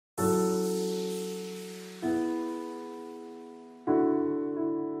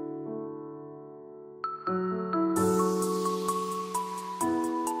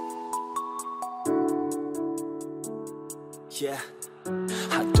yeah.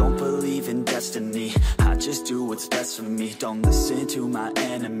 I don't believe in destiny, I just do what's best for me. Don't listen to my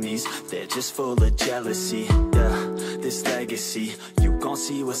enemies, they're just full of jealousy. Yeah, this legacy, you gon'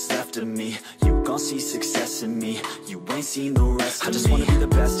 see what's left of me. You gon' see success in me, you ain't seen the rest of me. I just wanna be the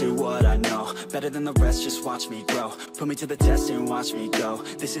best at what I know, better than the rest, just watch me grow. Put me to the test and watch me go.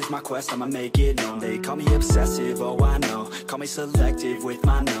 This is my quest, I'ma make it known. They call me obsessive, oh I know. Call me selective with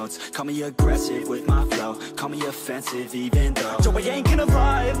my notes, call me aggressive with my flow. Call me offensive even though Joe, I ain't gonna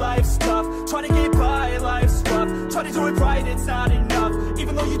lie, life's tough. Trying to get by, life's rough. Try to do it right, it's not enough.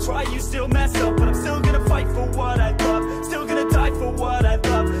 Even though you try, you still mess up. But I'm still gonna fight for what I love. Still gonna die for what I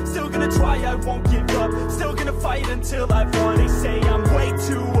love. Still gonna try, I won't give up. Still gonna fight until I've won. They say I'm way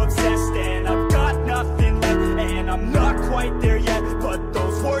too obsessed and I've got nothing left. And I'm not quite there yet, but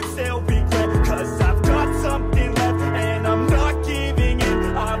those words, they'll regret. Cause I've got something left and I'm not giving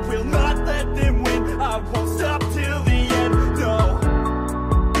in. I will not let them win, I won't stop till the end, no.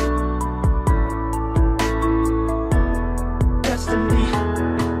 Destiny,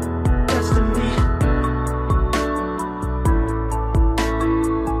 destiny,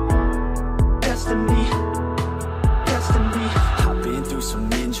 destiny, destiny. I've been through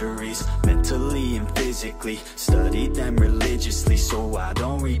some injuries, mentally and physically. Studied them religiously so I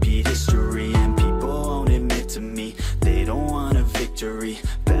don't repeat history. And people won't admit to me they don't want a victory.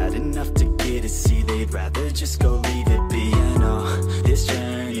 Bad enough to get a C, they'd rather just go leave it be. You know, this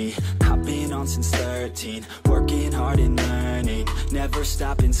journey I've been on since 13. Working hard and learning, never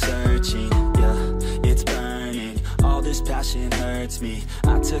stopping searching. Yeah, it's burning, all this passion hurts me.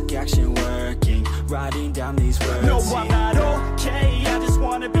 I took action working, writing down these words. No, I'm not okay, I just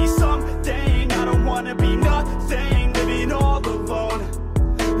wanna be